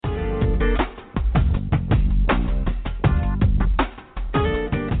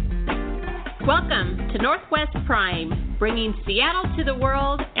Prime, bringing Seattle to the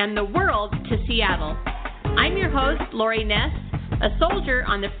world and the world to Seattle. I'm your host, Lori Ness, a soldier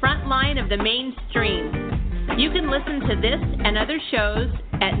on the front line of the mainstream. You can listen to this and other shows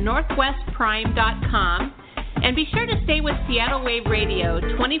at northwestprime.com, and be sure to stay with Seattle Wave Radio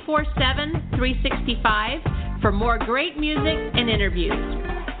 24/7, 365 for more great music and interviews.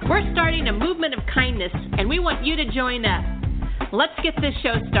 We're starting a movement of kindness, and we want you to join us. Let's get this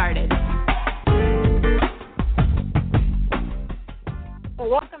show started. Well,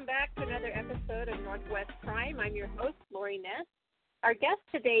 welcome back to another episode of Northwest Prime. I'm your host, Lori Ness. Our guest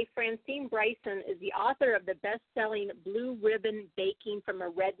today, Francine Bryson, is the author of the best-selling Blue Ribbon Baking from a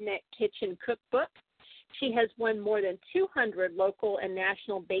Redneck Kitchen cookbook. She has won more than 200 local and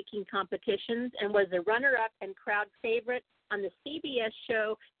national baking competitions and was a runner-up and crowd favorite on the CBS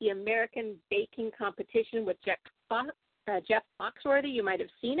show The American Baking Competition with Jeff Foxworthy. You might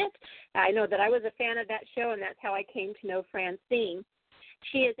have seen it. I know that I was a fan of that show, and that's how I came to know Francine.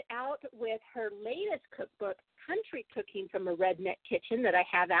 She is out with her latest cookbook, Country Cooking from a Redneck Kitchen, that I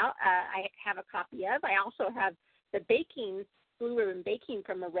have out. I have a copy of. I also have the Blue Ribbon Baking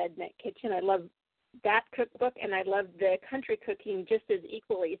from a Redneck Kitchen. I love that cookbook, and I love the country cooking just as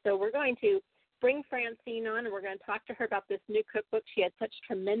equally. So we're going to bring Francine on, and we're going to talk to her about this new cookbook. She had such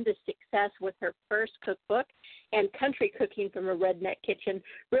tremendous success with her first cookbook, and Country Cooking from a Redneck Kitchen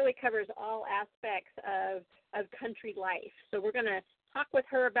really covers all aspects of country life. So we're going to talk with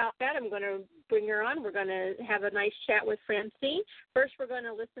her about that. I'm going to bring her on. We're going to have a nice chat with Francine. First, we're going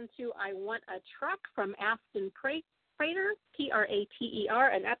to listen to I Want a Truck from Afton Prater, Prater,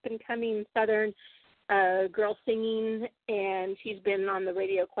 an up-and-coming Southern girl singing, and she's been on the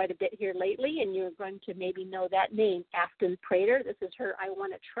radio quite a bit here lately, and you're going to maybe know that name, Afton Prater. This is her I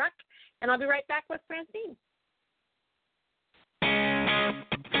Want a Truck, and I'll be right back with Francine.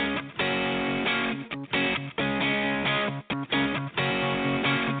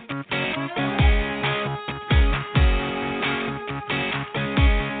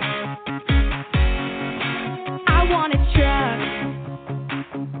 I want a truck,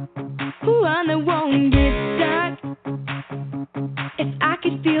 one that won't get stuck. If I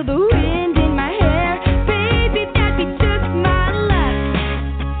could feel the wind in my hair, baby, that'd be just my luck.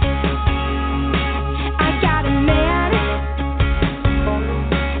 I got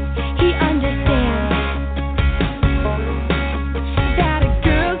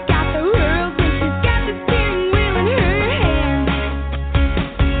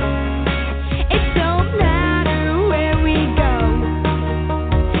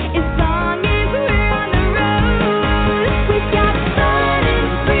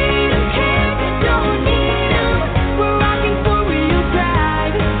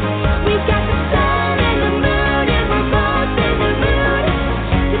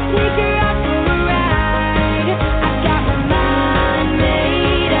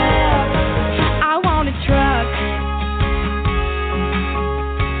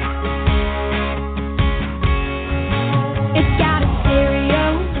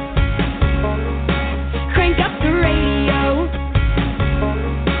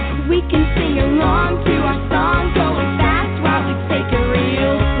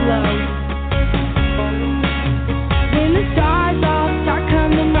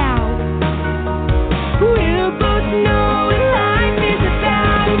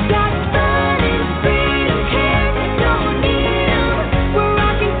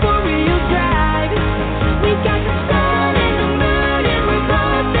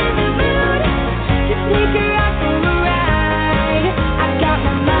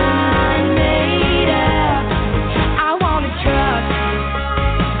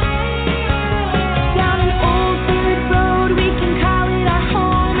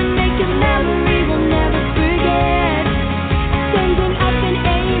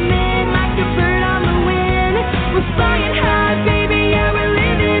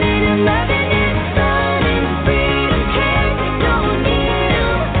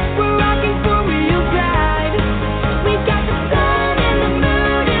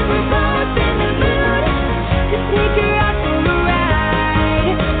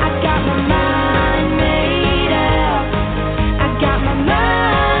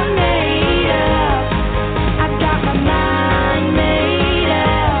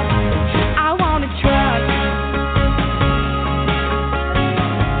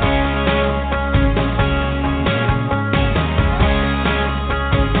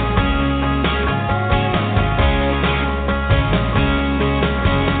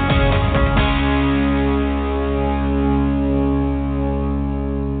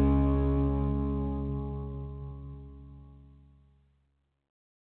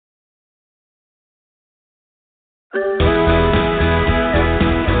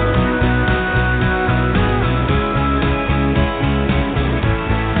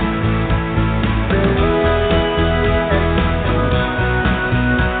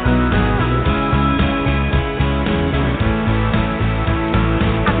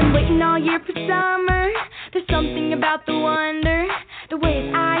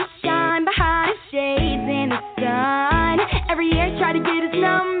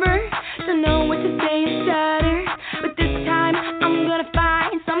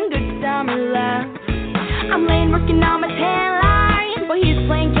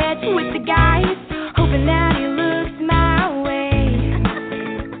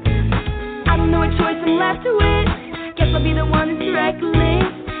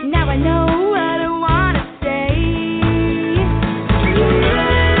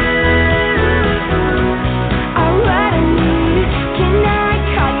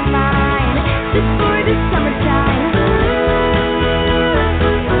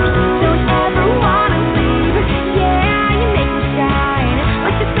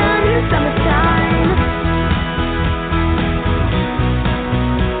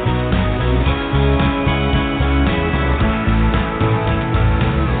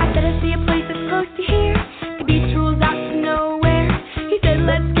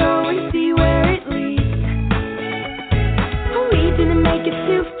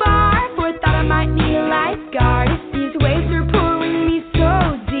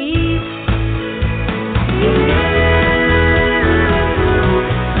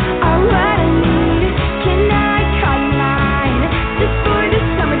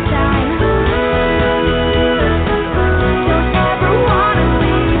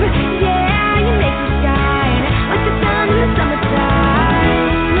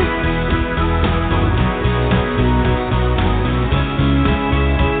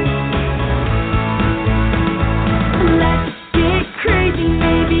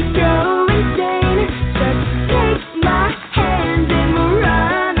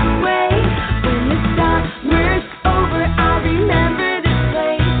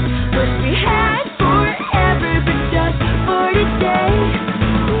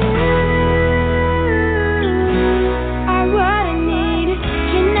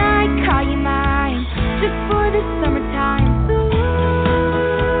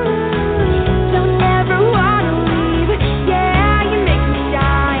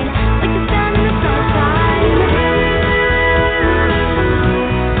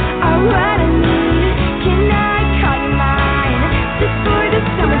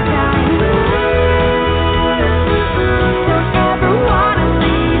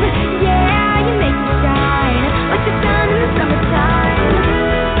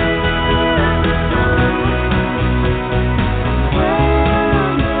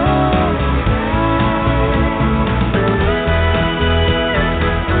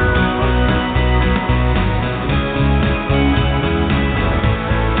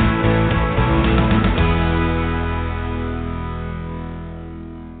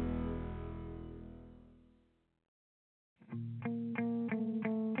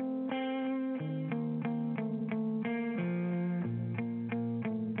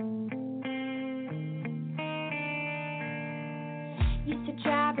used to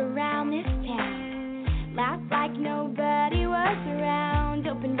drive around this town, laugh like nobody was around.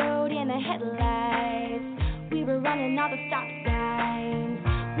 Open road in the headlights, we were running all the stop signs.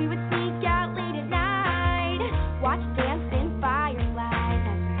 We would sneak out late at night, watch dancing fireflies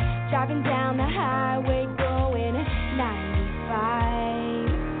as we're driving down the highway going 95.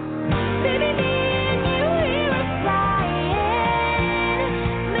 Baby, me and you, we were flying,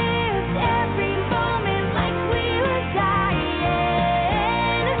 lived every moment like we were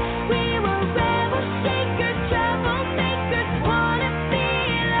dying. We were rebel shakers, troublemakers, wanna be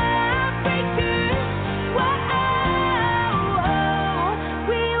love breakers. Whoa,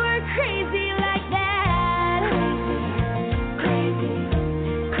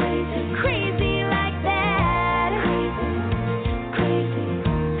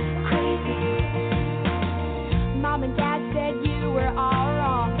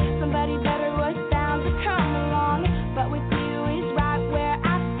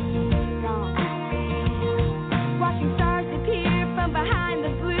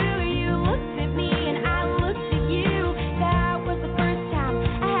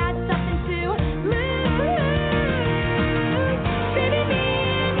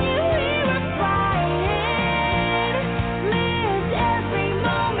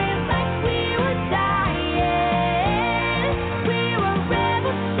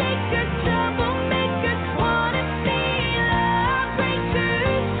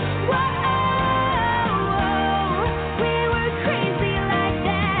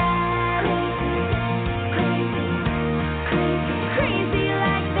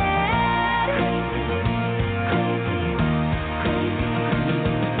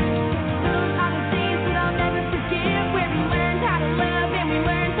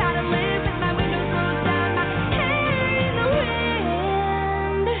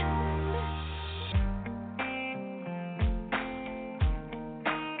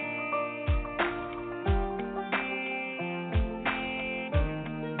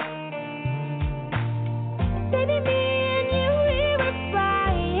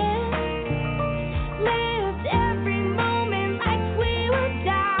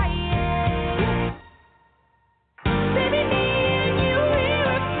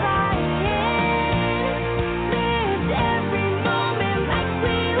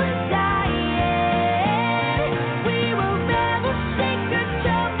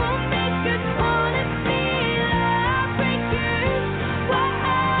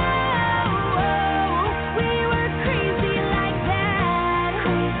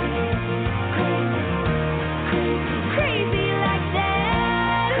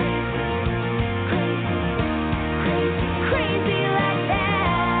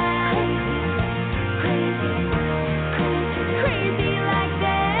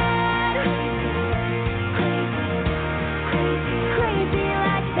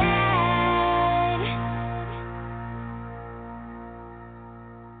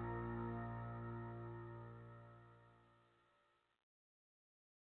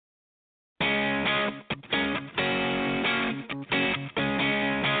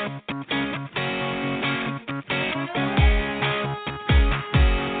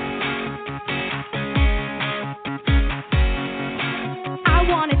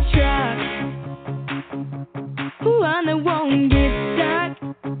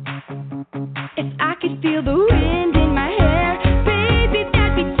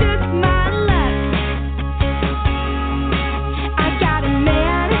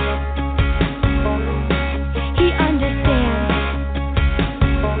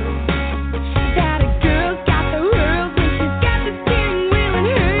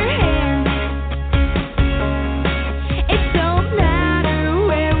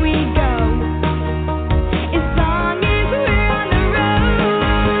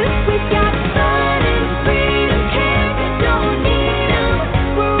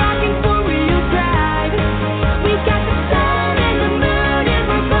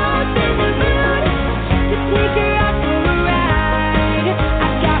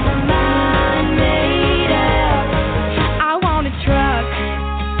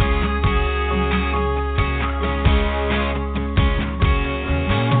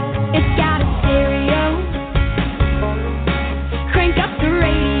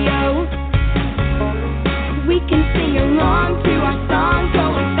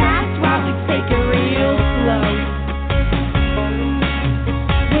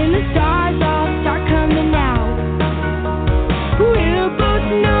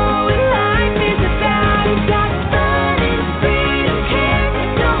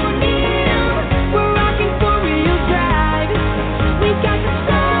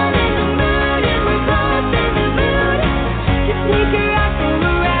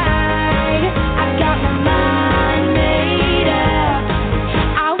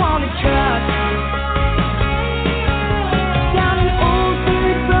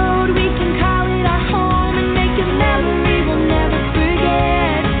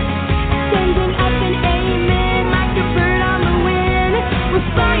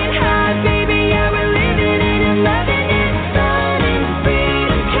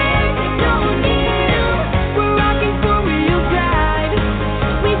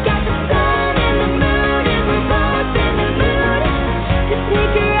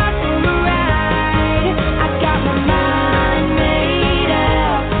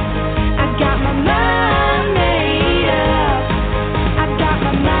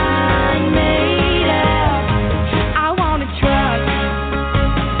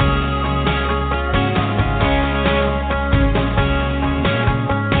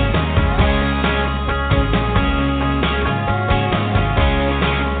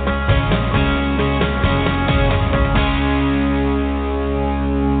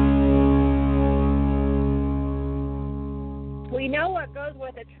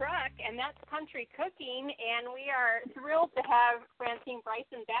 the truck, and that's Country Cooking, and we are thrilled to have Francine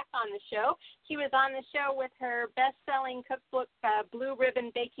Bryson back on the show. She was on the show with her best-selling cookbook, Blue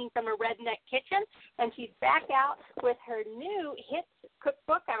Ribbon Baking from a Redneck Kitchen, and she's back out with her new hit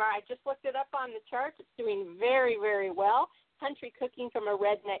cookbook. I just looked it up on the charts. It's doing very, very well, Country Cooking from a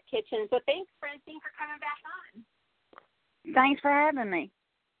Redneck Kitchen. So thanks, Francine, for coming back on. Thanks for having me.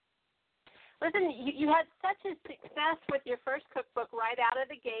 Listen, you had such a success with your first cookbook right out of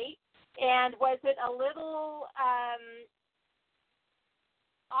the gate, and was it a little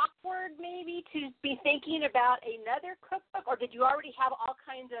awkward maybe to be thinking about another cookbook, or did you already have all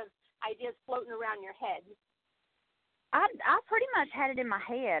kinds of ideas floating around your head? I pretty much had it in my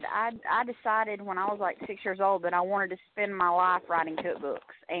head. I decided when I was like 6 years old that I wanted to spend my life writing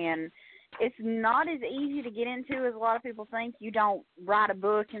cookbooks, and it's not as easy to get into as a lot of people think. You don't write a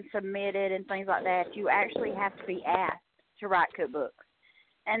book and submit it and things like that. You actually have to be asked to write cookbooks.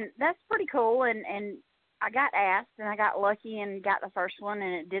 And that's pretty cool. And I got asked, and I got lucky and got the first one,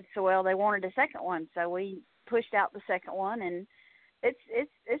 and it did so well they wanted a second one. So we pushed out the second one, and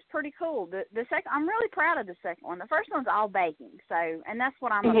it's pretty cool. The second, I'm really proud of the second one. The first one's all baking, and that's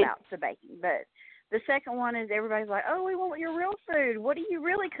what I'm about, the baking. But the second one is everybody's like, oh, we want your real food. What do you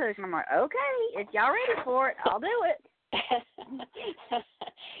really cook? And I'm like, okay, if y'all ready for it, I'll do it.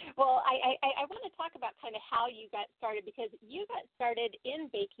 Well, I want to talk about kind of how you got started, because you got started in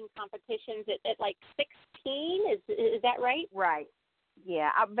baking competitions at like 16. Is that right? Right.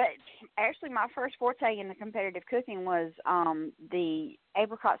 Yeah, but actually my first forte in the competitive cooking was the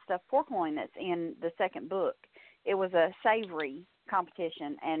apricot stuffed pork loin that's in the second book. It was a savory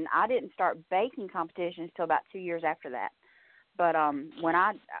competition, and I didn't start baking competitions till about 2 years after that. But when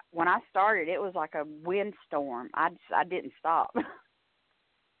I started, it was like a windstorm. I didn't stop.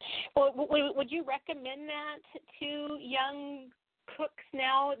 Well, would you recommend that to young cooks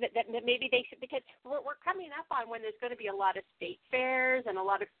now that maybe they should, because we're coming up on when there's going to be a lot of state fairs and a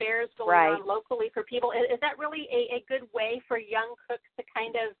lot of fairs going on locally for people. Is that really a good way for young cooks to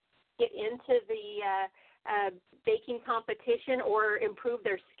kind of get into the baking competition or improve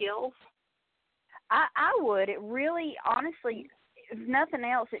their skills? I would. It really, honestly, if nothing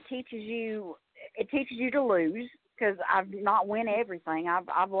else, it teaches you to lose, because I've not won everything.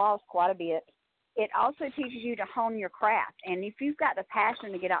 I've lost quite a bit. It also teaches you to hone your craft, and if you've got the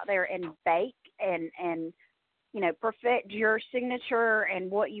passion to get out there and bake and perfect your signature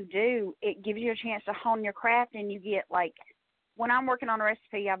and what you do, it gives you a chance to hone your craft, and you get like. When I'm working on a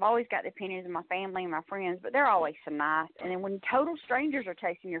recipe, I've always got the opinions of my family and my friends, but they're always so nice. And then when total strangers are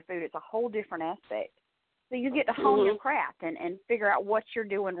tasting your food, it's a whole different aspect. So you get to hone your craft and figure out what you're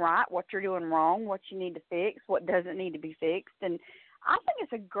doing right, what you're doing wrong, what you need to fix, what doesn't need to be fixed. And I think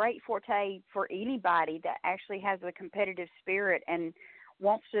it's a great forte for anybody that actually has a competitive spirit and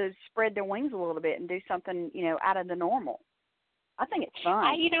wants to spread their wings a little bit and do something, out of the normal. I think it's fun.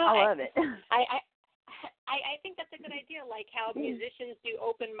 I love it. I think that's a good idea, like how musicians do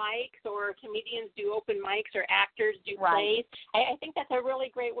open mics or comedians do open mics or actors do plays. I think that's a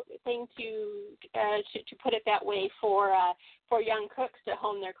really great thing to put it that way for young cooks to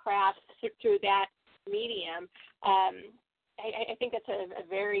hone their crafts through that medium. I think that's a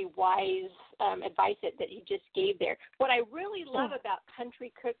very wise advice that you just gave there. What I really love about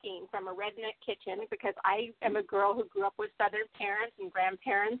Country Cooking from a Redneck Kitchen, because I am a girl who grew up with Southern parents and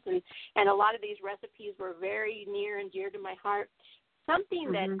grandparents, and a lot of these recipes were very near and dear to my heart.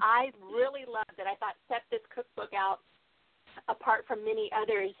 Something that I really love that I thought set this cookbook out apart from many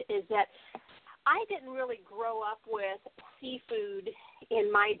others is that I didn't really grow up with seafood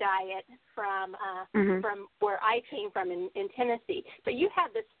in my diet from where I came from in Tennessee. But you had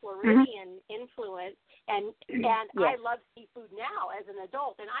this Floridian influence, and I love seafood now as an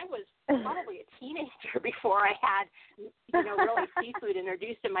adult. And I was probably a teenager before I had, really seafood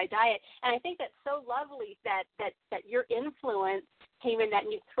introduced in my diet. And I think that's so lovely that your influence came in that,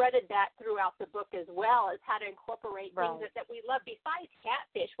 and you threaded that throughout the book as well, as how to incorporate things that we love besides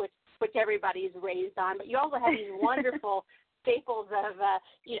catfish, which everybody's raised on. But you also have these wonderful staples of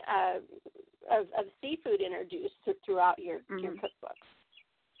seafood introduced throughout your cookbook.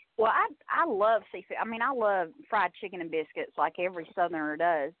 Well, I love seafood. I mean, I love fried chicken and biscuits like every Southerner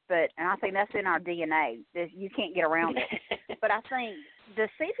does, and I think that's in our DNA. You can't get around it. But I think the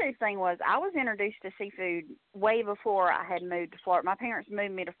seafood thing was, I was introduced to seafood way before I had moved to Florida. My parents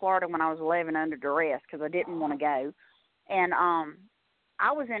moved me to Florida when I was 11 under duress because I didn't want to go. And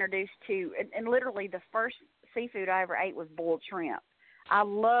I was introduced to, and literally the first seafood I ever ate was boiled shrimp.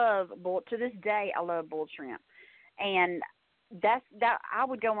 To this day, I love boiled shrimp. And that I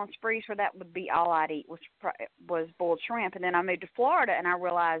would go on sprees where that would be all I'd eat was boiled shrimp. And then I moved to Florida, and I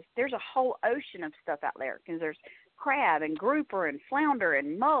realized there's a whole ocean of stuff out there because there's crab and grouper and flounder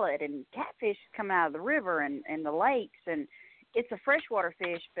and mullet and catfish coming out of the river and the lakes. And it's a freshwater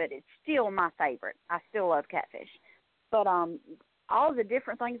fish, but it's still my favorite. I still love catfish. But all the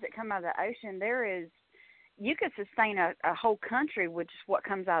different things that come out of the ocean, you could sustain a whole country with just what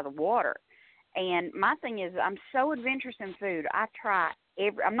comes out of the water. And my thing is, I'm so adventurous in food. I try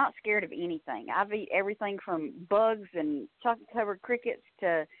I'm not scared of anything. I've eat everything from bugs and chocolate-covered crickets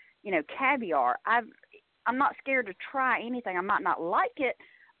to, caviar. I'm not scared to try anything. I might not like it,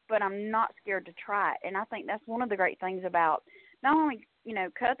 but I'm not scared to try it. And I think that's one of the great things about not only,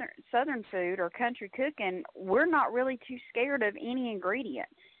 Southern food or country cooking, we're not really too scared of any ingredient.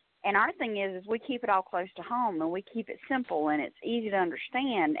 And our thing is we keep it all close to home, and we keep it simple, and it's easy to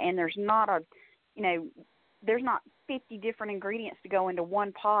understand, and there's not there's not 50 different ingredients to go into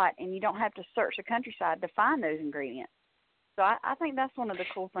one pot, and you don't have to search the countryside to find those ingredients. So I think that's one of the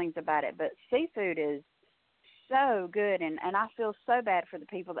cool things about it. But seafood is so good, and I feel so bad for the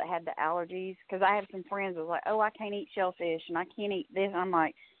people that had the allergies, because I have some friends that was like, oh, I can't eat shellfish, and I can't eat this. And I'm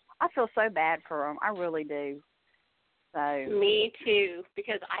like, I feel so bad for them. I really do. So. Me too,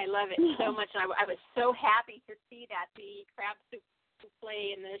 because I love it so much. And I was so happy to see that the crab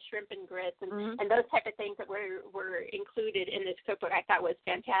souffle and the shrimp and grits and those type of things that were included in this cookbook, I thought was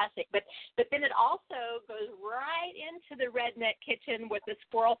fantastic. But then it also goes right into the Redneck kitchen with the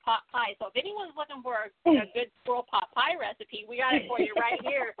squirrel pot pie. So if anyone's looking for a good squirrel pot pie recipe, we got it for you right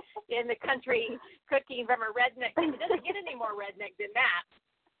here in the country cooking from a redneck kitchen. It doesn't get any more redneck than that.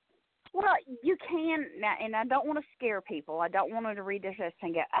 Well, you can, and I don't want to scare people. I don't want them to read this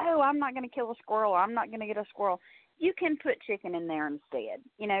and go, oh, I'm not going to kill a squirrel, or I'm not going to get a squirrel. You can put chicken in there instead.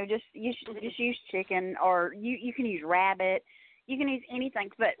 Just use chicken, or you can use rabbit. You can use anything.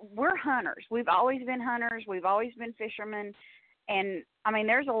 But we're hunters. We've always been hunters. We've always been fishermen. And,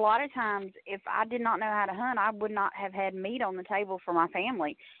 there's a lot of times if I did not know how to hunt, I would not have had meat on the table for my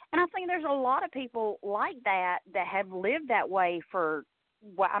family. And I think there's a lot of people like that have lived that way for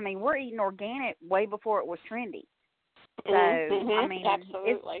we're eating organic way before it was trendy. So,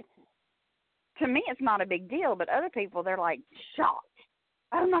 absolutely. To me, it's not a big deal, but other people, they're like shocked.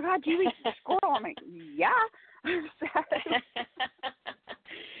 Oh my God, you eat squirrel? I'm like, yeah.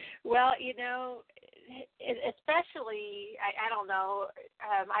 Well, especially, I don't know,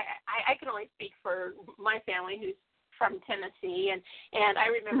 I can only speak for my family who's from Tennessee, and I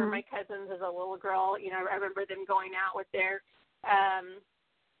remember my cousins as a little girl. I remember them going out with their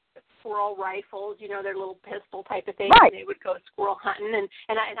squirrel rifles, their little pistol type of thing, right. And they would go squirrel hunting,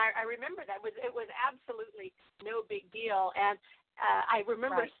 and I remember that it was absolutely no big deal. And I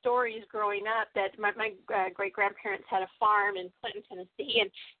remember stories growing up that my great grandparents had a farm in Clinton, Tennessee,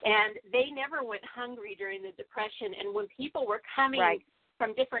 and they never went hungry during the Depression. And when people were coming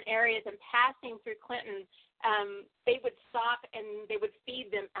from different areas and passing through Clinton, they would stop and they would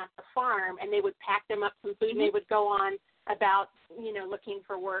feed them at the farm, and they would pack them up some food, and they would go on about, looking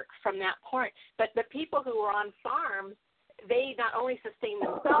for work from that point. But the people who were on farms, they not only sustained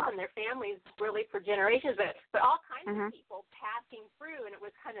themselves and their families really for generations, but all kinds of people passing through, and it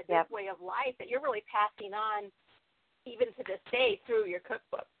was kind of this way of life that you're really passing on even to this day through your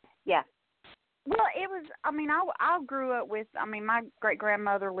cookbook. Yeah. Well, it was, I grew up with, my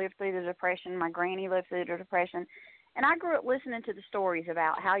great-grandmother lived through the Depression, my granny lived through the Depression, and I grew up listening to the stories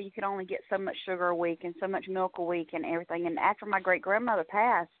about how you could only get so much sugar a week and so much milk a week and everything. And after my great-grandmother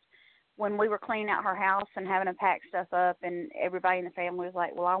passed, when we were cleaning out her house and having to pack stuff up, and everybody in the family was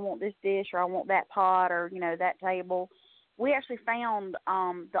like, well, I want this dish, or I want that pot, or, that table, we actually found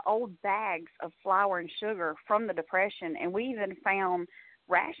the old bags of flour and sugar from the Depression, and we even found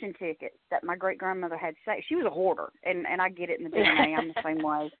ration tickets that my great-grandmother had saved. She was a hoarder, and I get it in the DNA. I'm the same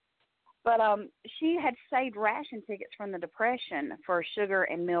way. But she had saved ration tickets from the Depression for sugar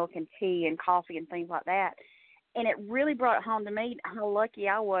and milk and tea and coffee and things like that. And it really brought it home to me how lucky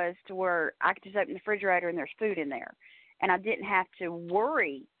I was to where I could just open the refrigerator and there's food in there. And I didn't have to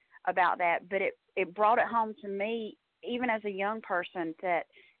worry about that. But it brought it home to me, even as a young person, that,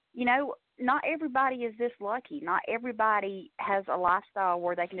 not everybody is this lucky. Not everybody has a lifestyle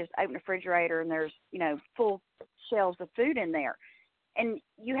where they can just open the refrigerator and there's, full shelves of food in there. And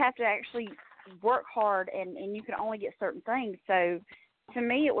you have to actually work hard, and you can only get certain things. So to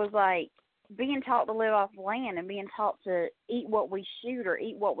me, it was like being taught to live off land and being taught to eat what we shoot or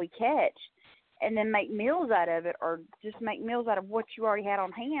eat what we catch and then make meals out of it, or just make meals out of what you already had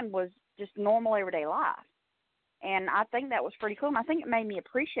on hand, was just normal everyday life. And I think that was pretty cool. And I think it made me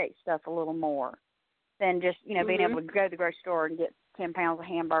appreciate stuff a little more. than just, being able to go to the grocery store and get 10 pounds of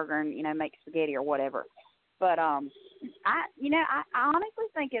hamburger and, make spaghetti or whatever. But, I honestly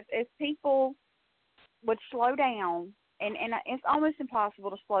think if people would slow down, and it's almost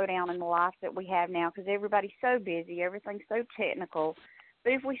impossible to slow down in the life that we have now because everybody's so busy, everything's so technical.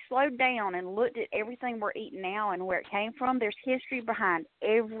 But if we slowed down and looked at everything we're eating now and where it came from, there's history behind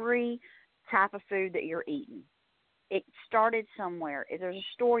every type of food that you're eating. It started somewhere. There's a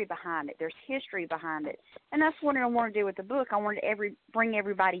story behind it. There's history behind it. And that's what I want to do with the book. I wanted to bring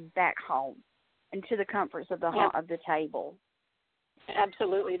everybody back home and to the comforts of the table.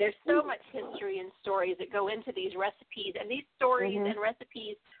 Absolutely. There's so much history and stories that go into these recipes, and these stories and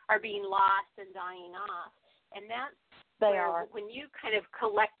recipes are being lost and dying off. And that's when you kind of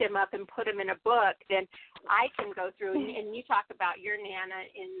collect them up and put them in a book, then I can go through, and you talk about your Nana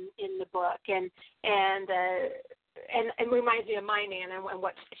in the book, and reminds me of my Nana and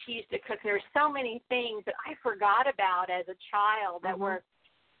what she used to cook. There were so many things that I forgot about as a child that were,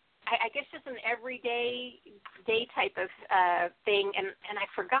 I guess, just an everyday type of thing, and I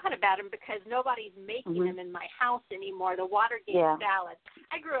forgot about them because nobody's making them in my house anymore. The Watergate salad.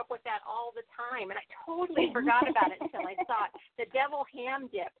 I grew up with that all the time, and I totally forgot about it until I saw it. The devil ham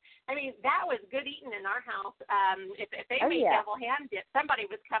dip. I mean, that was good eating in our house. If they made devil ham dip, somebody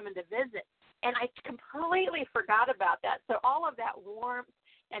was coming to visit, and I completely forgot about that. So all of that warmth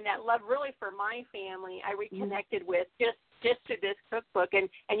and that love really for my family, I reconnected with just through this cookbook, and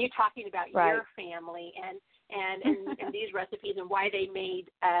you talking about your family and these recipes and why they made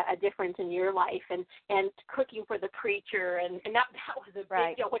a difference in your life, and cooking for the preacher, and that was a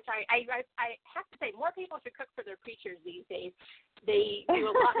big deal, which I have to say, more people should cook for their preachers these days. They do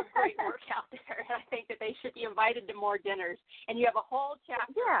a lot of great work out there, and I think that they should be invited to more dinners, and you have a whole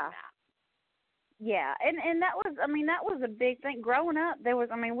chapter on that. Yeah, and that was a big thing. Growing up, we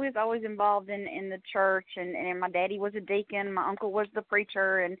was always involved in the church, and my daddy was a deacon, my uncle was the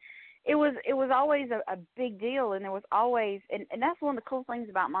preacher, and it was always a big deal, and there was always, and that's one of the cool things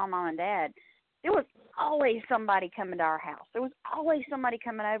about my mom and dad. There was always somebody coming to our house. There was always somebody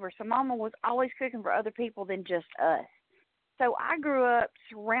coming over, so Mama was always cooking for other people than just us. So I grew up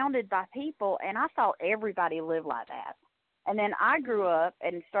surrounded by people, and I thought everybody lived like that. And then I grew up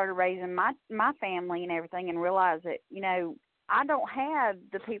and started raising my family and everything, and realized that, I don't have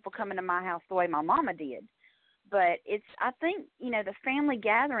the people coming to my house the way my mama did. But I think, the family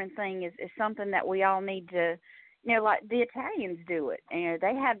gathering thing is something that we all need to, like the Italians do it.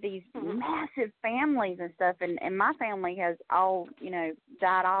 They have these massive families and stuff, and my family has all,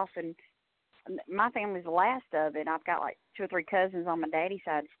 died off, and my family's the last of it. I've got like 2 or 3 cousins on my daddy's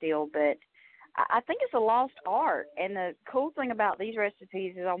side still, but I think it's a lost art, and the cool thing about these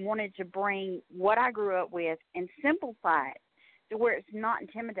recipes is I wanted to bring what I grew up with and simplify it to where it's not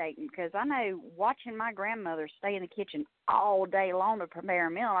intimidating, because I know watching my grandmother stay in the kitchen all day long to prepare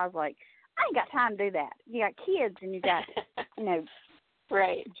a meal, I was like, I ain't got time to do that. You got kids and you got,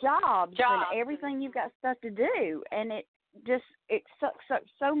 jobs and everything, you've got stuff to do, and it sucks up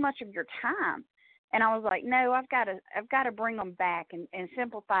so much of your time. And I was like, no, I've got to bring them back and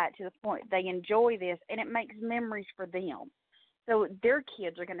simplify it to the point they enjoy this, and it makes memories for them. So their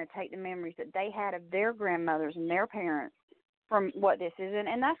kids are going to take the memories that they had of their grandmothers and their parents from what this is.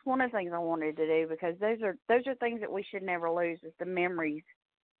 And that's one of the things I wanted to do, because those are things that we should never lose, is the memories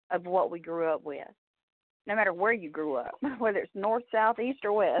of what we grew up with, no matter where you grew up, whether it's north, south, east,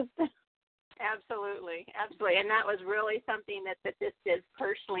 or west. Absolutely. And that was really something that this did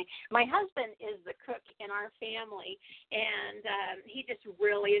personally. My husband is the cook in our family, and he just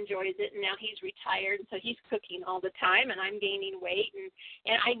really enjoys it. And now he's retired, so he's cooking all the time, and I'm gaining weight.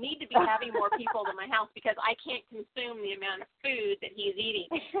 And I need to be having more people in my house because I can't consume the amount of food that he's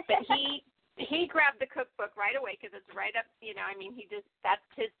eating. But he grabbed the cookbook right away because it's right up, that's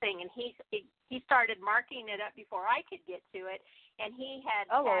his thing. And he started marking it up before I could get to it. And he had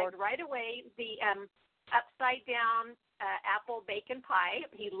tagged right away the upside down apple bacon pie.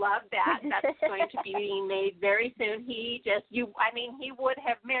 He loved that. That's going to be being made very soon. He would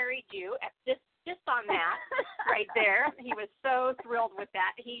have married you at just on that right there. He was so thrilled with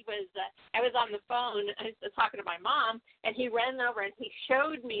that. I was on the phone, I was talking to my mom, and he ran over and he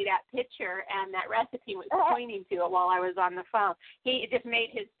showed me that picture and that recipe, was pointing to it while I was on the phone. It just made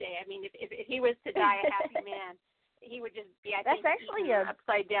his day. I mean, if he was to die a happy man, he would just be, I think, eating an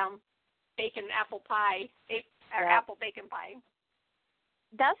upside down bacon apple pie, or apple bacon pie.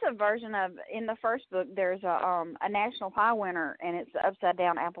 That's a version of, in the first book, there's a national pie winner, and it's the upside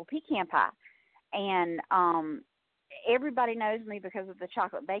down apple pecan pie. And everybody knows me because of the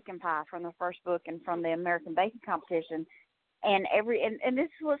chocolate bacon pie from the first book and from the American Baking Competition. And this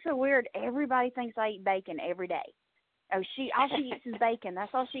is what's so weird. Everybody thinks I eat bacon every day. Oh, all she eats is bacon.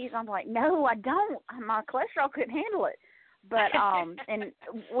 That's all she eats. I'm like, no, I don't. My cholesterol couldn't handle it. But and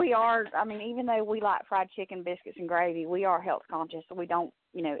we are. I mean, even though we like fried chicken, biscuits, and gravy, we are health conscious, so we don't,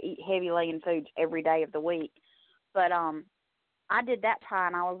 eat heavy laying foods every day of the week. But I did that pie,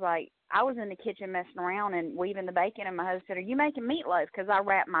 and I was like, I was in the kitchen messing around and weaving the bacon, and my husband said, "Are you making meatloaf?" Because I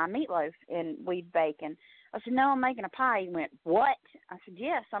wrap my meatloaf in weaved bacon. I said, "No, I'm making a pie." He went, "What?" I said,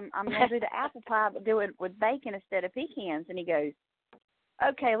 "Yes, I'm going to do the apple pie, but do it with bacon instead of pecans." And he goes,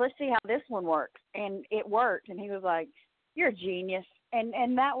 "Okay, let's see how this one works." And it worked, and he was like, "You're a genius."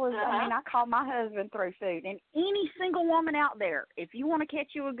 And that was, I mean, I called my husband through food. And any single woman out there, if you want to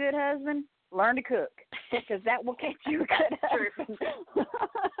catch you a good husband, learn to cook, because that will catch you a good husband.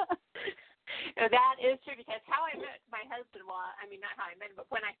 No, that is true, because how I met my husband, well, I mean, not how I met him, but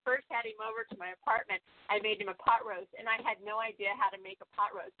when I first had him over to my apartment, I made him a pot roast, and I had no idea how to make a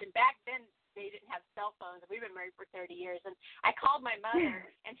pot roast. And back then, they didn't have cell phones. We've been married for 30 years. And I called my mother,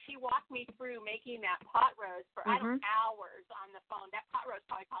 and she walked me through making that pot roast for, hours on the phone. That pot roast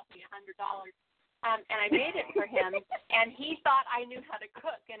probably cost me $100. And I made it for him, and he thought I knew how to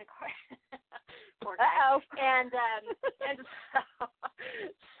cook. And of course, poor guy. And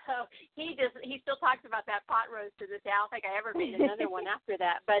so he still talks about that pot roast to this day. I don't think I ever made another one after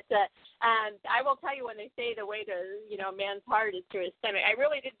that. But I will tell you, when they say the way to a man's heart is through his stomach, I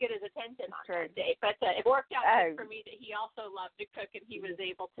really did get his attention on that day. But it worked out good for me that he also loved to cook, and he was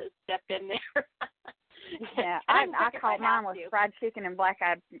able to step in there. Yeah, I caught mine with fried chicken and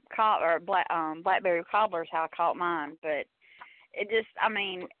blackberry cobbler's how I caught mine. But it just, I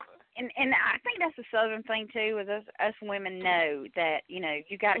mean, and I think that's a Southern thing too, is us women know that you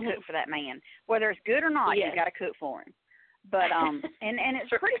got to cook for that man, whether it's good or not. You got to cook for him. But and it's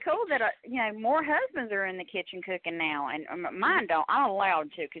pretty cool that more husbands are in the kitchen cooking now, and mine don't. I'm not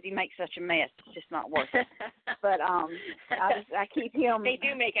allowed to, because he makes such a mess. It's just not worth it. But I keep him. They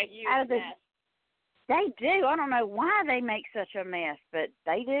do make a huge mess. They do. I don't know why they make such a mess, but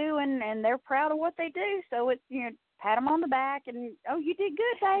they do, and they're proud of what they do. So it's, pat them on the back and, "Oh, you did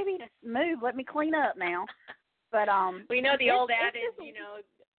good, baby. Move, let me clean up now." But we know the old adage, the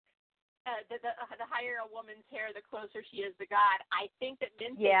higher a woman's hair, the closer she is to God. I think that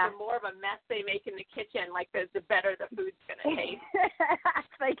men think the more of a mess they make in the kitchen, like the better the food's gonna taste. I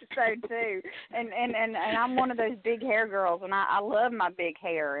think so too. And I'm one of those big hair girls, and I love my big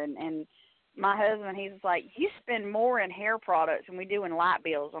hair, and my husband, he's like, "You spend more in hair products than we do in light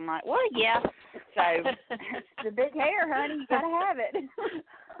bills." I'm like, "Well, yeah." So it's the big hair, honey. You gotta have it.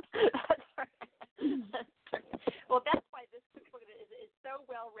 That's right. Well, that's why this cookbook is so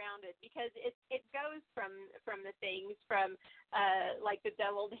well rounded, because it goes from the things from like the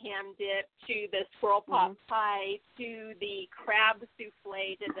deviled ham dip to the squirrel pot pie to the crab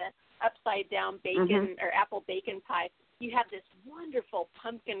souffle to the upside down bacon or apple bacon pie. You have this wonderful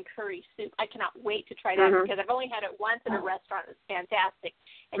pumpkin curry soup. I cannot wait to try that, because I've only had it once in a restaurant. It's fantastic.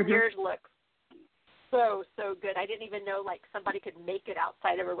 And yours looks so good. I didn't even know somebody could make it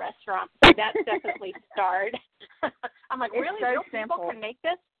outside of a restaurant. So that's definitely starred. I'm like, it's really? So Real simple. people can make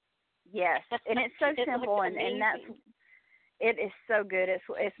this? Yes, and it's so simple, and it is so good.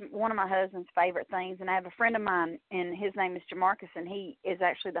 It's one of my husband's favorite things, and I have a friend of mine, and his name is Jamarcus, and he is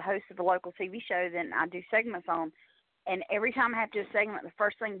actually the host of a local TV show that I do segments on. And every time I have to do a segment, the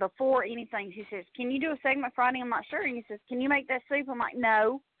first thing before anything, he says, "Can you do a segment Friday?" I'm like, "Sure." And he says, "Can you make that soup?" I'm like,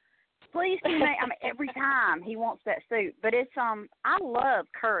 "No." Please can you make, every time he wants that soup. But it's, I love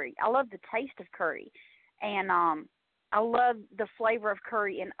curry. I love the taste of curry. And I love the flavor of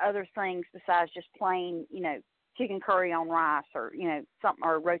curry in other things besides just plain, chicken curry on rice or, something,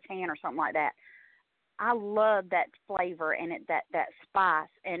 or rotan or something like that. I love that flavor and that spice.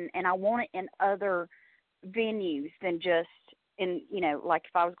 And I want it in other venues than just in, like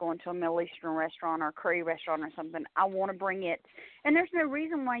if I was going to a Middle Eastern restaurant or a curry restaurant or something, I want to bring it. And there's no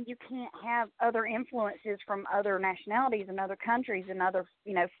reason why you can't have other influences from other nationalities and other countries and other,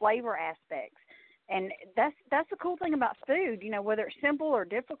 flavor aspects. And that's the cool thing about food, whether it's simple or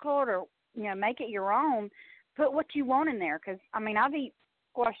difficult or, make it your own, put what you want in there. Because, I've eaten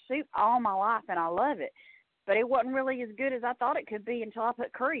squash soup all my life and I love it. But it wasn't really as good as I thought it could be until I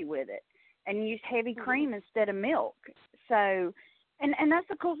put curry with it and used heavy cream instead of milk. So, and that's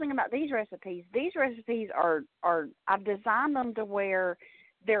the cool thing about these recipes. These recipes are I've designed them to where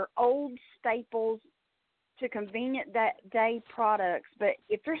they're old staples to convenient that day products. But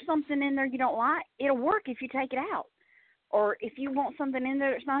if there's something in there you don't like, it'll work if you take it out. Or if you want something in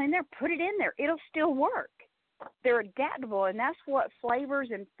there that's not in there, put it in there. It'll still work. They're adaptable, and that's what flavors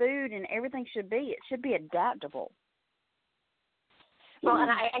and food and everything should be. It should be adaptable. Well,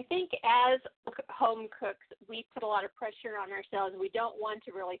 and I think as home cooks, we put a lot of pressure on ourselves. We don't want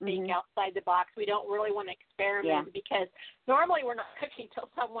to really think outside the box. We don't really want to experiment because normally we're not cooking till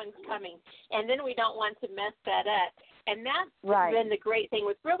someone's coming, and then we don't want to mess that up. And that's been the great thing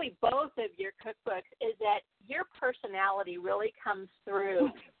with really both of your cookbooks is that your personality really comes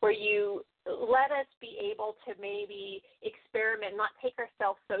through where you let us be able to maybe experiment, not take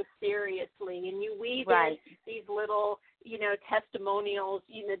ourselves so seriously, and you weave in these little, testimonials,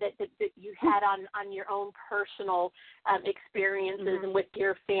 that you had on your own personal experiences and with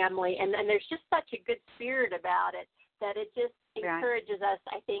your family, and there's just such a good spirit about it that it just encourages us,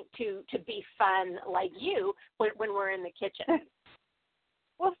 I think, to be fun like you when we're in the kitchen.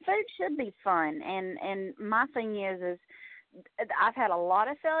 Well, food should be fun, and my thing is I've had a lot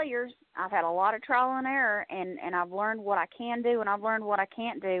of failures. I've had a lot of trial and error, and I've learned what I can do, and I've learned what I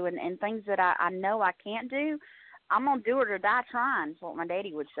can't do, and things that I know I can't do, I'm going to do it or die trying, is what my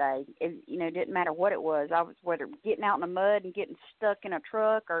daddy would say. It didn't matter what it was. I was whether getting out in the mud and getting stuck in a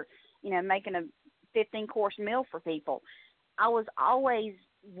truck or, making a 15-course meal for people. I was always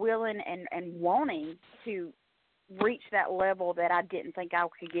willing and wanting to reach that level that I didn't think I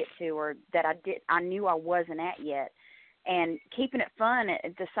could get to or that I knew I wasn't at yet. And keeping it fun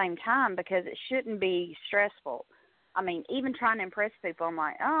at the same time because it shouldn't be stressful. I mean, even trying to impress people, I'm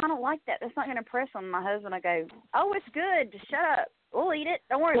like, oh, I don't like that. That's not going to impress them. My husband, I go, oh, it's good. Just shut up. We'll eat it.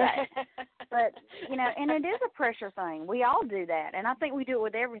 Don't worry about it. But, and it is a pressure thing. We all do that. And I think we do it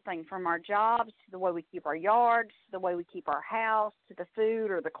with everything from our jobs to the way we keep our yards, to the way we keep our house, to the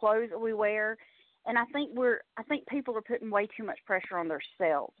food or the clothes that we wear. And I think people are putting way too much pressure on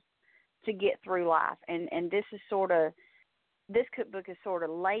themselves to get through life. And this cookbook is sort of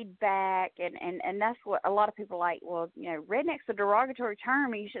laid back, and that's what a lot of people like. Well, redneck's a derogatory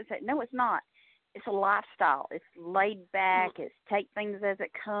term, and you should say, no, it's not. It's a lifestyle. It's laid back. It's take things as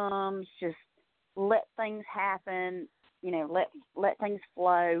it comes. Just let things happen. Let things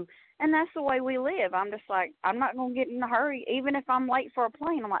flow, and that's the way we live. I'm just like, I'm not going to get in a hurry, even if I'm late for a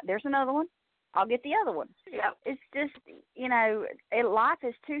plane. I'm like, there's another one. I'll get the other one. Yep. It's just, life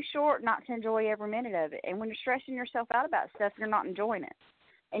is too short not to enjoy every minute of it. And when you're stressing yourself out about stuff, you're not enjoying it.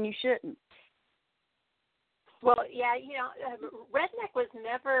 And you shouldn't. Well, yeah, Redneck was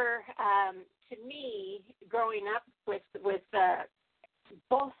never, to me, growing up with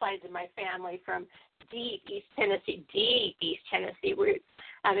both sides of my family from deep East Tennessee roots.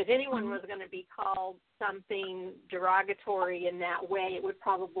 If anyone was going to be called something derogatory in that way, it would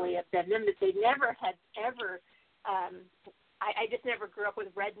probably have been them. But they never had ever. I just never grew up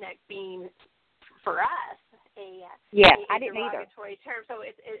with redneck being, for us, a derogatory term. So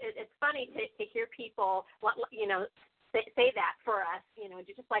it's funny to hear people, say that for us.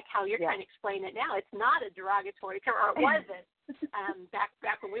 Just like how you're trying to explain it now. It's not a derogatory term, or it wasn't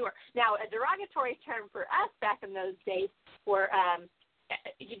back when we were. Now, a derogatory term for us back in those days were.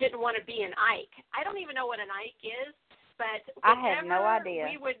 You didn't want to be an Ike. I don't even know what an Ike is, but I have no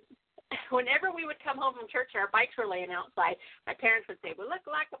idea. Whenever we would come home from church and our bikes were laying outside, my parents would say, "We look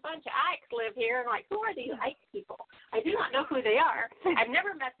like a bunch of Ikes live here." And I'm like, who are these Ike people? I do not know who they are. I've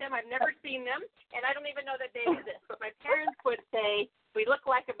never met them. I've never seen them, and I don't even know that they exist. But my parents would say, "We look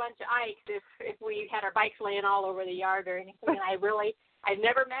like a bunch of Ikes if we had our bikes laying all over the yard or anything." And I've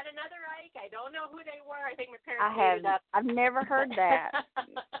never met another Ike. I don't know who they were. I think my parents made it up. I've never heard that.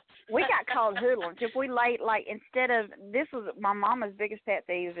 We got called hoodlums. If we instead of, this was my mama's biggest pet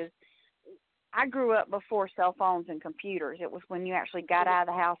peeve is, I grew up before cell phones and computers. It was when you actually got out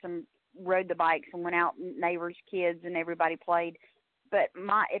of the house and rode the bikes and went out, neighbors, kids, and everybody played. But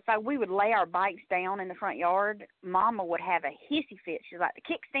we would lay our bikes down in the front yard, Mama would have a hissy fit. She's like, the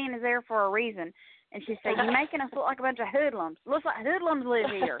kickstand is there for a reason. And she said, you're making us look like a bunch of hoodlums. Looks like hoodlums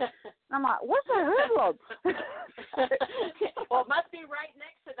live here. And I'm like, what's a hoodlum? Well, it must be right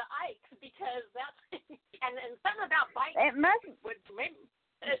next to the Ikes because that's, and something about bikes. It must.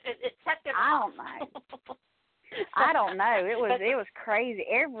 It set them off. I don't know. It was crazy.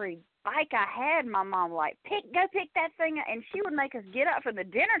 Every bike I had, my mom go pick that thing up. And she would make us get up from the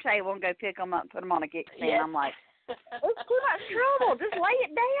dinner table and go pick them up and put them on a kickstand. Yes. I'm like, it's too much trouble. Just lay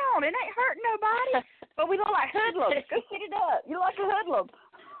it down. It ain't hurting nobody. But we look like hoodlums. Go sit it up. You like a hoodlum.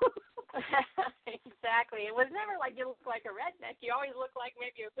 Exactly. It was never like you look like a redneck. You always look like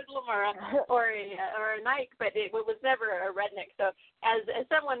maybe a hoodlum or a Ike, but it was never a redneck. So as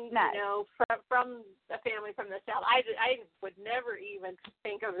someone from a family from the South, I would never even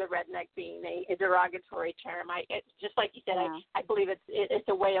think of the redneck being a derogatory term. Just like you said, I believe it's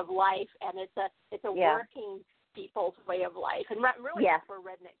a way of life, and it's a working people's way of life, and really that's where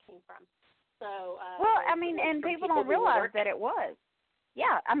redneck came from. So and people don't realize that it was.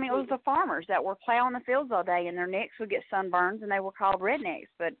 Yeah, I mean, it was the farmers that were plowing the fields all day, and their necks would get sunburns, and they were called rednecks.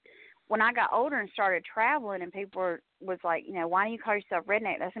 But when I got older and started traveling, and people was like, you know, why do you call yourself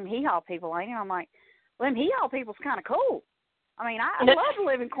redneck? That's some hee-haw people, ain't it? I'm like, well, them hee-haw people's kind of cool. I mean, I love to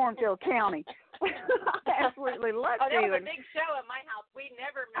live in Cornfield County. I absolutely love to. Oh, that was a big show at my house. We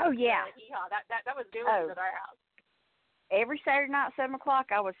never missed hee-haw. That was doing at our house. Every Saturday night at 7 o'clock,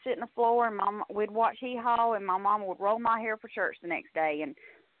 I would sit on the floor, and we'd watch hee-haw, and my mom would roll my hair for church the next day. And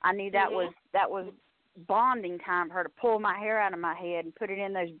I knew that was bonding time for her to pull my hair out of my head and put it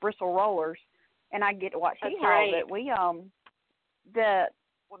in those bristle rollers, and I'd get to watch hee-haw. Right. But we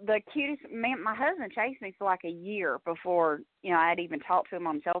the cutest man, my husband chased me for like a year before, you know, I'd even talked to him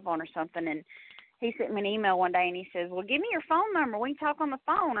on the cell phone or something, and he sent me an email one day, and he says, well, give me your phone number. We can talk on the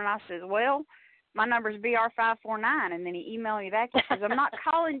phone. And I says, well, my number's BR549, and then he emailed me back. He says, I'm not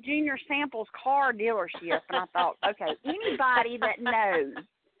calling Junior Samples car dealership. And I thought, okay, anybody that knows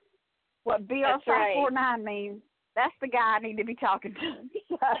what BR549 means, that's the guy I need to be talking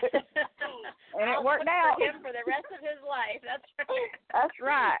to. And it worked out. For him for the rest of his life. That's right. That's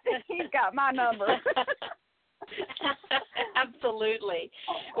right. He's got my number. Absolutely.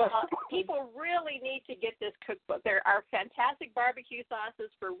 Well, people really need to get this cookbook. There are fantastic barbecue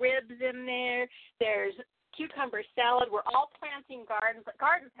sauces for ribs in there. There's cucumber salad. We're all planting gardens.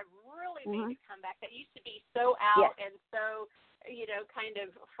 Gardens have really made a comeback. That used to be so out and so, you know, kind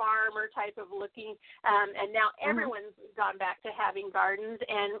of farmer type of looking. And now everyone's gone back to having gardens.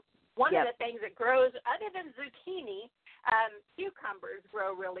 And one of the things that grows, other than zucchini, cucumbers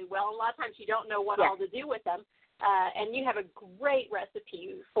grow really well. A lot of times you don't know what all to do with them. And you have a great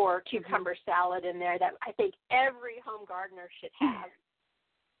recipe for cucumber salad in there that I think every home gardener should have.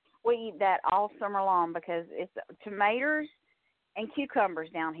 We eat that all summer long because it's tomatoes and cucumbers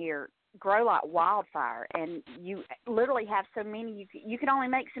down here grow like wildfire, and you literally have so many. You can only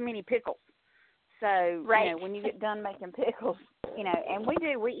make so many pickles. So you know, when you get done making pickles, you know, and we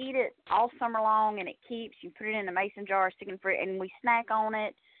eat it all summer long, and it keeps. You put it in a mason jar, sticking fruit, and we snack on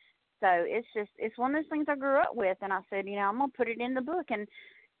it. So it's one of those things I grew up with, and I said, you know, I'm gonna put it in the book. And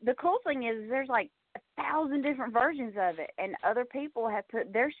the cool thing is, there's like 1,000 different versions of it, and other people have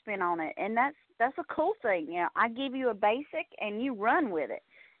put their spin on it, and that's a cool thing. You know, I give you a basic, and you run with it,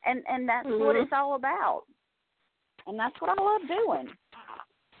 and that's what it's all about, and that's what I love doing.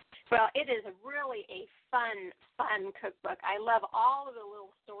 Well, it is really a fun cookbook. I love all of the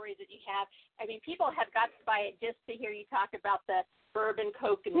little stories that you have. I mean, people have got to buy it just to hear you talk about the bourbon,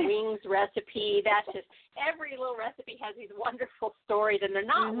 Coke, and wings recipe. That's just, every little recipe has these wonderful stories, and they're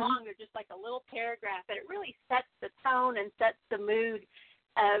not long. They're just like a little paragraph, but it really sets the tone and sets the mood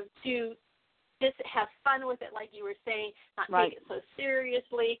to just have fun with it, like you were saying, not take it so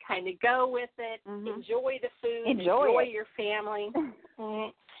seriously, kind of go with it, enjoy the food, enjoy your family.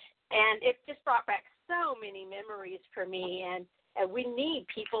 And it just brought back so many memories for me, and we need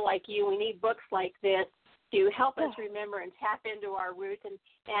people like you. We need books like this to help us remember and tap into our roots and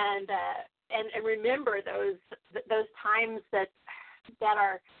remember those times that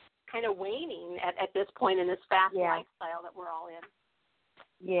are kind of waning at this point in this fast lifestyle that we're all in.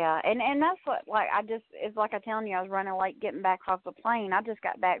 Yeah, and that's what, like, it's like I'm telling you, I was running late getting back off the plane. I just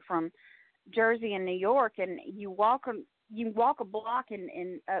got back from Jersey and New York, and you walk a block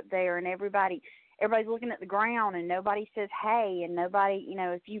and up there, and everybody's looking at the ground, and nobody says hey, and nobody, you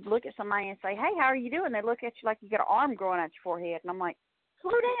know, if you look at somebody and say, hey, how are you doing? They look at you like you got an arm growing out your forehead, and I'm like,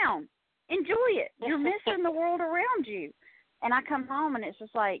 slow down, enjoy it. You're missing the world around you. And I come home, and it's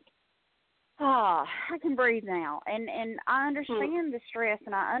just like, I can breathe now. And I understand the stress,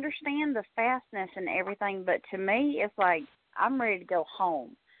 and I understand the fastness and everything, but to me, it's like, I'm ready to go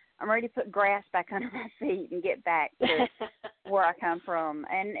home. I'm ready to put grass back under my feet and get back to where I come from.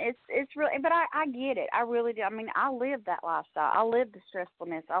 And it's really, but I get it. I really do. I mean, I live that lifestyle. I live the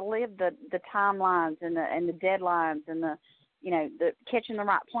stressfulness. I live the timelines and the deadlines and the, you know, the catching the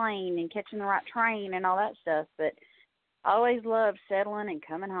right plane and catching the right train and all that stuff. But I always love settling and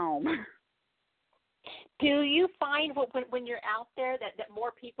coming home. Do you find when you're out there that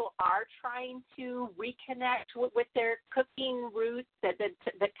more people are trying to reconnect with their cooking roots that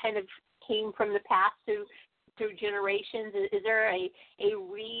kind of came from the past through generations? Is there a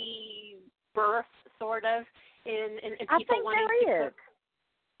rebirth sort of in people wanting to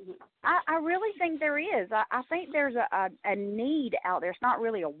cook? I really think there is. I think there's a need out there. It's not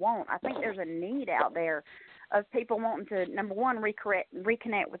really a want. I think there's a need out there of people wanting to, number one,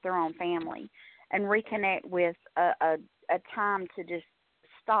 reconnect with their own family, and reconnect with a time to just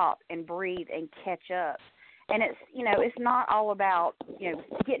stop and breathe and catch up. And it's, it's not all about,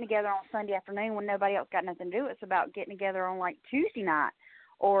 getting together on Sunday afternoon when nobody else got nothing to do. It's about getting together on, like, Tuesday night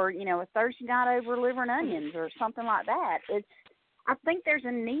or, a Thursday night over liver and onions or something like that. I think there's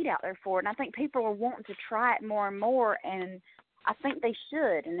a need out there for it, and I think people are wanting to try it more and more, and I think they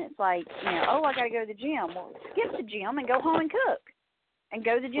should. And it's like, I got to go to the gym. Well, skip the gym and go home and cook and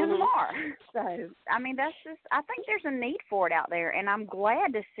go to the gym tomorrow. So, I mean, I think there's a need for it out there, and I'm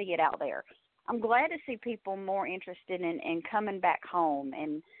glad to see it out there. I'm glad to see people more interested in coming back home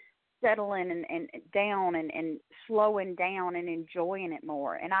and settling and down and slowing down and enjoying it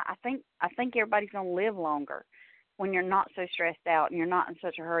more. And I think everybody's going to live longer when you're not so stressed out and you're not in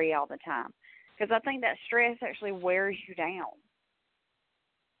such a hurry all the time. Because I think that stress actually wears you down.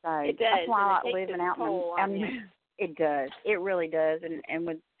 So it does. That's why I like living out in the It does. It really does. And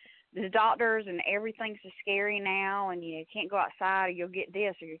with the doctors and everything's so scary now, and you can't go outside or you'll get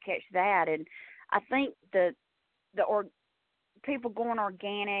this or you'll catch that. And I think the people going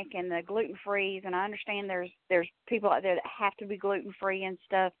organic and the gluten-free, and I understand there's people out there that have to be gluten-free and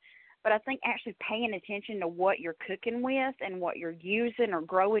stuff, but I think actually paying attention to what you're cooking with and what you're using or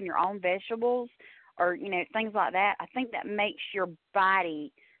growing your own vegetables or, things like that, I think that makes your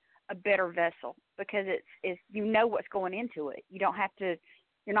body a better vessel because it's what's going into it. You don't have to.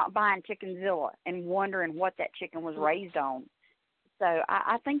 You're not buying Chickenzilla and wondering what that chicken was raised on. So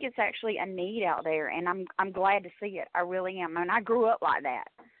I think it's actually a need out there, and I'm glad to see it. I really am. I mean, I grew up like that,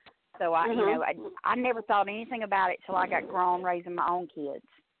 so I never thought anything about it till I got grown raising my own kids.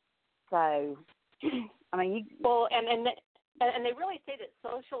 So, I mean, and they really say that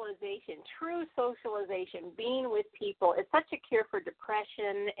socialization, true socialization, being with people, is such a cure for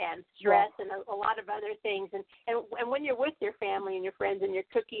depression and stress and a lot of other things. And when you're with your family and your friends and you're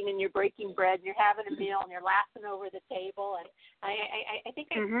cooking and you're breaking bread and you're having a meal and you're laughing over the table. And I think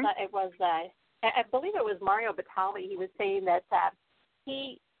I believe it was Mario Batali. He was saying that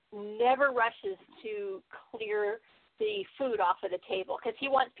he never rushes to clear the food off of the table because he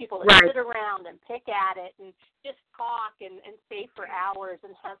wants people to sit around and pick at it and just talk and stay for hours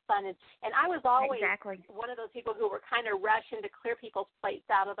and have fun. And I was always one of those people who were kind of rushing to clear people's plates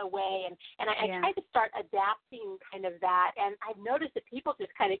out of the way. And I tried to start adapting kind of that. And I've noticed that people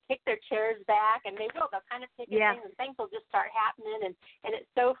just kind of kick their chairs back, and they'll kind of pick at things, and things will just start happening. And it's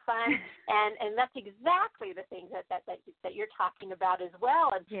so fun. and that's exactly the things that you're talking about as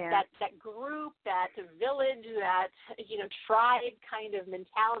well. And that group, that village, that tribe kind of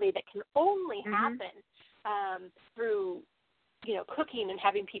mentality that can only happen through cooking and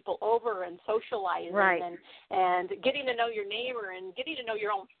having people over and socializing and getting to know your neighbor and getting to know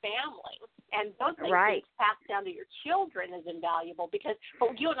your own family. And those things being passed down to your children is invaluable because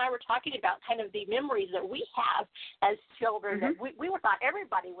you and I were talking about kind of the memories that we have as children that we thought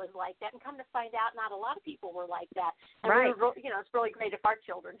everybody was like that, and come to find out not a lot of people were like that. And it's really great if our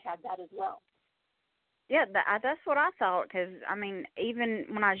children had that as well. Yeah, that's what I thought because, I mean, even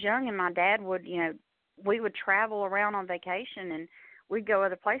when I was young and my dad would, we would travel around on vacation and we'd go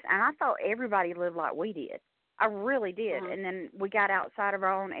other places, and I thought everybody lived like we did. I really did. And then we got outside of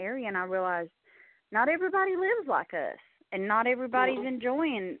our own area, and I realized not everybody lives like us, and not everybody's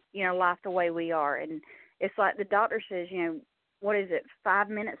enjoying, life the way we are. And it's like the doctor says, what is it, 5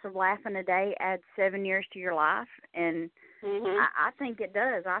 minutes of laughing a day adds 7 years to your life, and I think it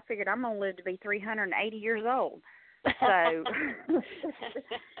does. I figured I'm going to live to be 380 years old. So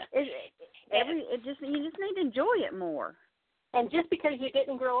you just need to enjoy it more. And just because you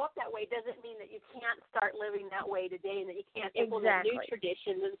didn't grow up that way doesn't mean that you can't start living that way today and that you can't implement new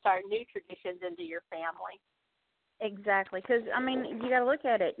traditions and start new traditions into your family. Exactly. Because, I mean, you got to look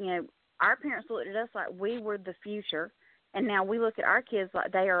at it. Our parents looked at us like we were the future, and now we look at our kids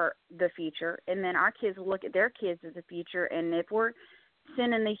like they are the future, and then our kids will look at their kids as the future. And if we're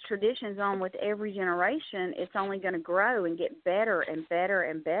sending these traditions on with every generation, it's only going to grow and get better and better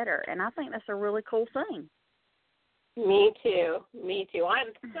and better. And I think that's a really cool thing. Me too.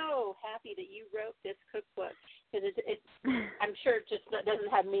 I'm so happy that you wrote this cookbook because I'm sure it just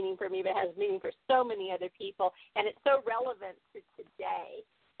doesn't have meaning for me, but it has meaning for so many other people, and it's so relevant to today.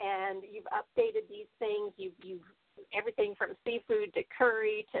 And you've updated these things. You've everything from seafood to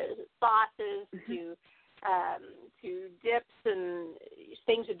curry to sauces to dips and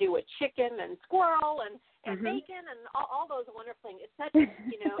things to do with chicken and squirrel and bacon and all those wonderful things. It's such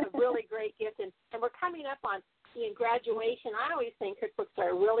a really great gift, and we're coming up on graduation. I always think cookbooks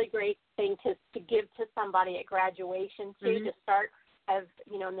are a really great thing to give to somebody at graduation too, to start as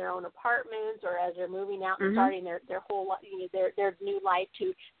in their own apartments or as they're moving out and starting their whole their new life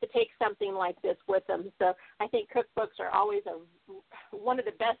to take something like this with them. So I think cookbooks are always a one of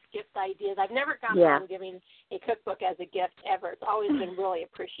the best gift ideas. I've never gone wrong giving a cookbook as a gift ever. It's always been really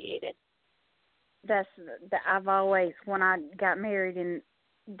appreciated. I've always, when I got married and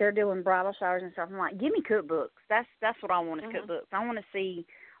they're doing bridal showers and stuff, I'm like, give me cookbooks. That's what I want is cookbooks. I want to see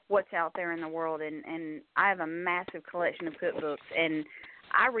what's out there in the world, and I have a massive collection of cookbooks, and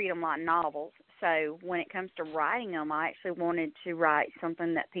I read them like novels. So when it comes to writing them, I actually wanted to write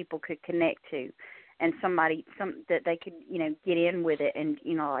something that people could connect to, and that they could, get in with it and,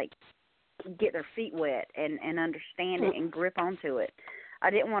 like get their feet wet and understand it and grip onto it. I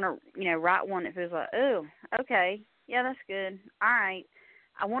didn't want to, write one that was like, oh, okay, yeah, that's good, all right.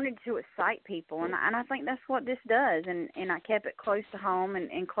 I wanted to excite people, and I think that's what this does, and I kept it close to home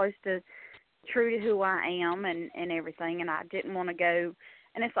and close to true to who I am and everything, and I didn't want to go.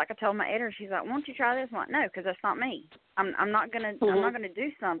 And it's like I told my editor, she's like, "Why don't you try this?" I'm like, "No, because that's not me. I'm not gonna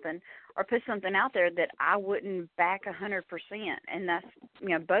do something or put something out there that I wouldn't back 100%." And that's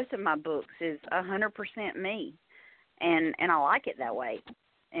both of my books is 100% me, and I like it that way.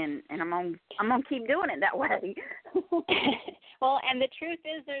 And I'm gonna keep doing it that way. Well, and the truth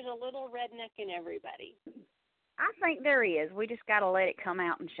is, there's a little redneck in everybody. I think there is. We just got to let it come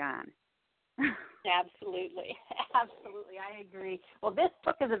out and shine. Absolutely. I agree. Well, this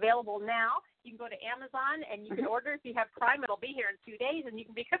book is available now. You can go to Amazon and you can order. If you have Prime, it'll be here in 2 days, and you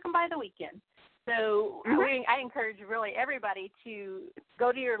can be cooking by the weekend. So I encourage really everybody to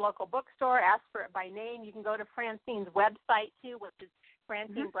go to your local bookstore, ask for it by name. You can go to Francine's website, too, which is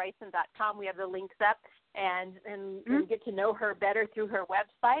FrancineBryson.com. We have the links up, and get to know her better through her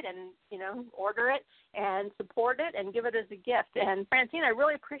website, and order it and support it and give it as a gift. And Francine, I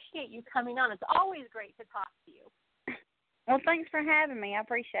really appreciate you coming on. It's always great to talk to you. Well, thanks for having me. I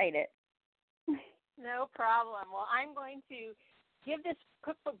appreciate it. No problem. Well, I'm going to give this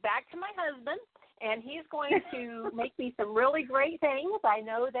cookbook back to my husband, and he's going to make me some really great things. I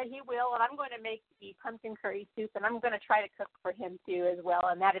know that he will, and I'm going to make the pumpkin curry soup, and I'm going to try to cook for him, too, as well.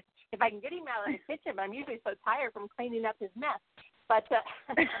 And that if I can get him out of the kitchen, but I'm usually so tired from cleaning up his mess. But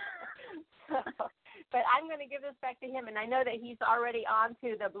but I'm going to give this back to him, and I know that he's already on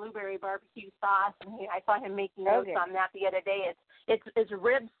to the blueberry barbecue sauce, and I saw him making notes on that the other day. It's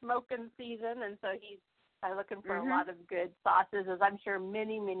rib smoking season, and so he's looking for a lot of good sauces, as I'm sure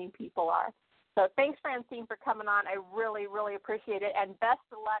many, many people are. So thanks, Francine, for coming on. I really, really appreciate it, and best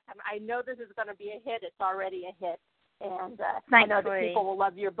of luck. I know this is going to be a hit. It's already a hit, and I know that people will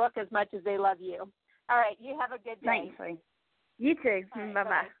love your book as much as they love you. All right, you have a good day. Thanks, you too. Right,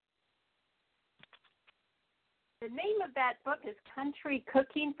 bye-bye. The name of that book is Country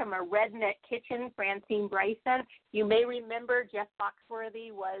Cooking from a Redneck Kitchen, Francine Bryson. You may remember Jeff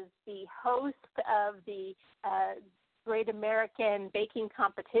Foxworthy was the host of the Great American Baking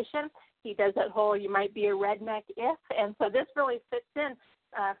Competition. He does that whole "you might be a redneck if," and so this really fits in.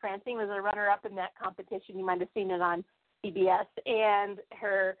 Francine was a runner-up in that competition. You might have seen it on CBS, and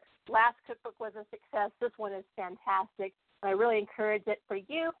her last cookbook was a success. This one is fantastic. I really encourage it for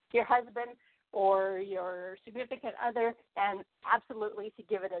you, your husband, or your significant other, and absolutely to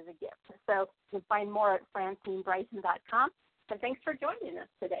give it as a gift. So you can find more at FrancineBryson.com. And thanks for joining us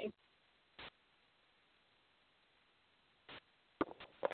today.